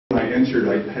entered,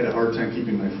 I had a hard time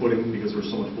keeping my footing because there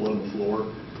was so much blood on the floor.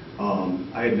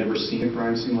 I had never seen a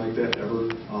crime scene like that ever.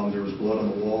 There was blood on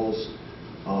the walls,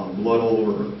 blood all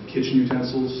over kitchen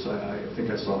utensils. I think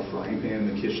I saw a frying pan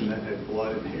in the kitchen that had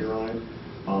blood and hair on it.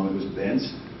 It was bent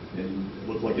and it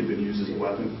looked like it had been used as a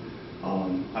weapon.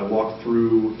 I walked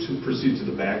through to proceed to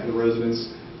the back of the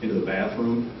residence into the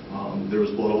bathroom. There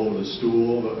was blood all over the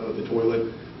stool, the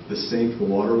toilet, the sink. The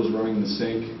water was running in the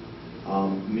sink.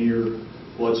 Near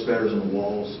blood spatters on the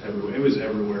walls, everywhere. It was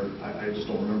everywhere. I just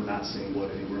don't remember not seeing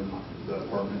blood anywhere in the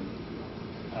apartment.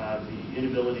 The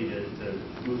inability to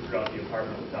move throughout the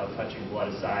apartment without touching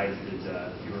blood aside, did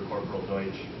you or Corporal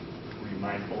Deutsch, were you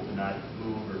mindful to not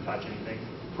move or touch anything?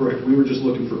 Correct. We were just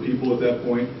looking for people at that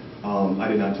point.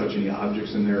 I did not touch any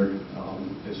objects in there,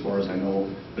 as far as I know,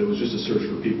 but it was just a search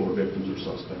for people or victims or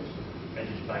suspects. And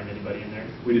did you find anybody in there?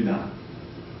 We did not.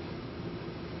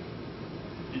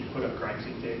 Did you put up crime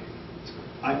scene tape?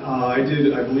 I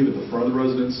did, I believe, at the front of the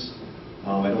residence.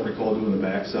 I don't recall doing the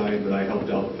back side, but I helped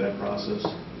out with that process.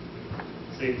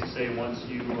 Safe to say once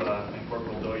you and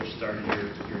Corporal Deutsch started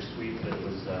your sweep that it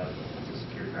was a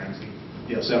secure crime scene?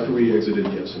 Yes, after we exited,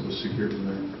 yes, it was secured from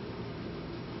there.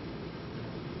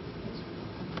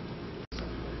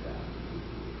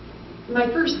 My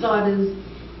first thought is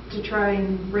to try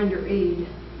and render aid.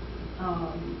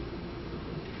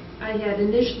 I had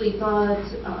initially thought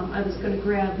I was going to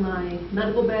grab my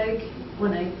medical bag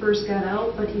when I first got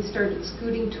out, but he started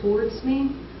scooting towards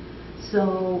me.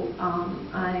 So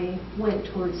I went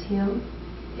towards him,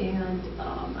 and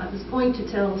I was going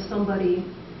to tell somebody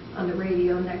on the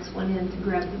radio, next one in, to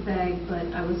grab the bag, but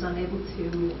I was unable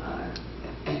to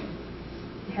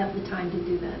have the time to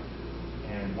do that.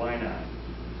 And why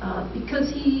not? Because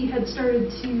he had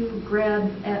started to grab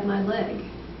at my leg,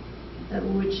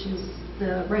 which is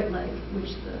the right leg,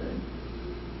 which the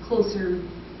closer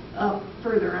up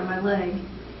further on my leg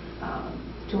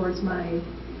towards my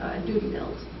duty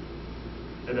belt.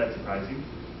 Did that surprise you?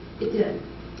 It did.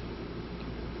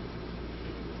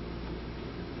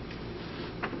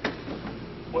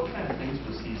 What kind of things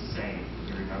was he saying?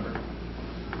 Do you remember?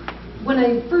 When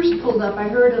I first pulled up, I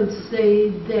heard him say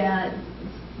that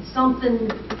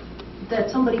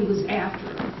somebody was after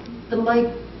him. The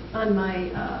mic on my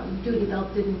duty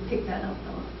belt didn't pick that up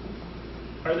though.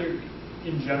 Are there,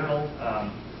 in general,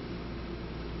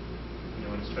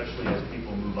 and especially as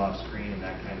people move off screen and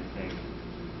that kind of thing,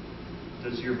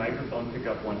 does your microphone pick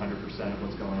up 100% of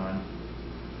what's going on?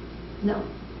 No.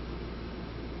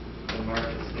 The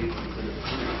market states Exhibit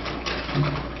 3.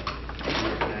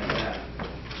 Recognize that.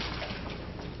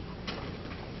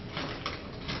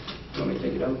 You want me to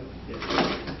take it out? Yes.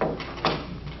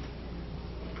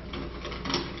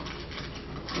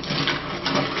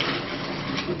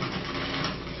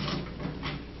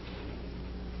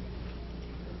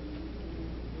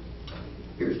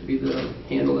 Appears to be the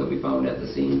handle that we found at the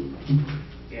scene.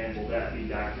 And will that be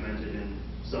documented in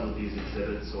some of these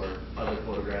exhibits or other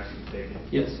photographs you've taken?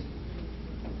 Yes.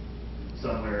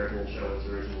 Somewhere it will show its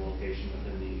original location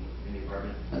within the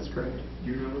apartment? That's correct.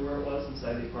 Do you remember where it was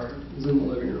inside the apartment? It was in the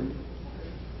living room,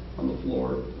 on the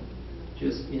floor,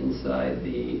 just inside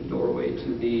the doorway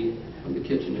from the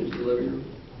kitchen into the living room.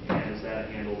 And is that a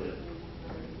handle that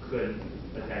could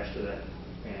attach to that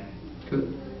pan?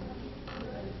 Could.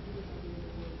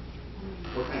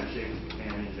 What kind of shape is the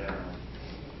pan in general?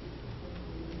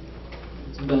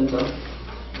 It's bent up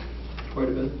quite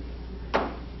a bit.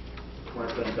 When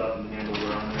it's bent up and the handle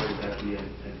were on there, would that be a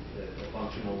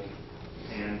functional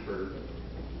pan for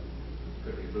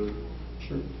cooking food?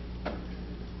 Sure. I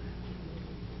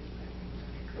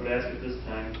would ask at this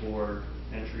time for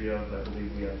entry of, I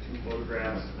believe we have 2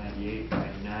 photographs, 98,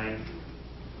 99,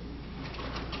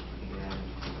 and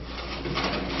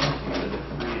exhibit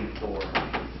 3 and 4.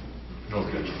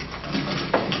 Okay.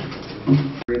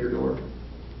 Refrigerator door.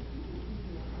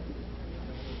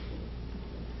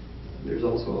 There's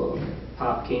also a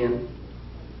pop can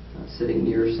sitting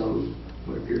near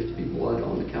what appears to be blood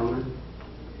on the counter.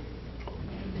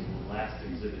 And the last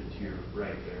exhibit to your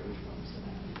right there, which one is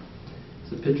that?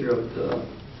 It's a picture of the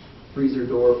freezer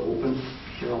door open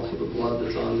and also the blood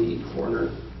that's on the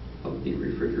corner of the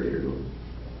refrigerator door.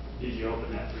 Did you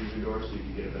open that freezer door so you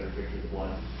could get a better picture of the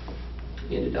blood?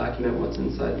 And to document what's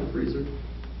inside the freezer?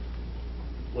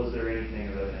 Was there anything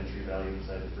of an entry value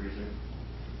inside the freezer?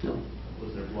 No.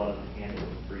 Was there blood on the handle of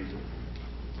the freezer?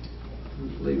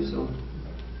 I believe so.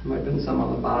 There might have been some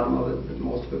on the bottom of it, but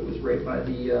most of it was right by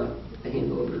the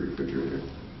handle of the refrigerator.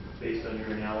 Based on your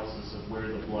analysis of where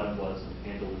the blood was and the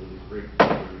handle of the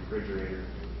refrigerator,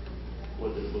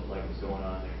 what does it look like was going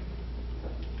on there?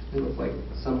 It looked like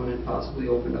someone had possibly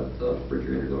opened up the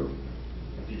refrigerator door.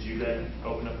 Did you that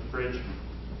open up the fridge?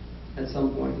 At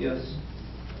some point, yes.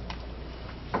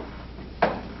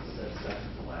 That's second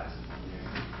to last.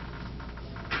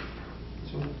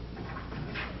 This one?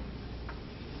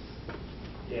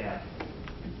 Yeah.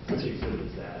 Which exhibit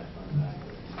is that on the back?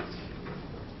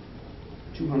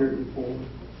 204.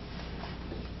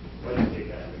 Why did you take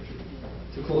that picture?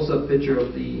 It's a close-up picture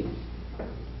of the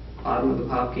bottom of the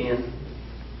pop can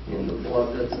and the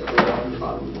blood that's around the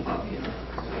bottom of the pop can.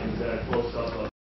 And close up of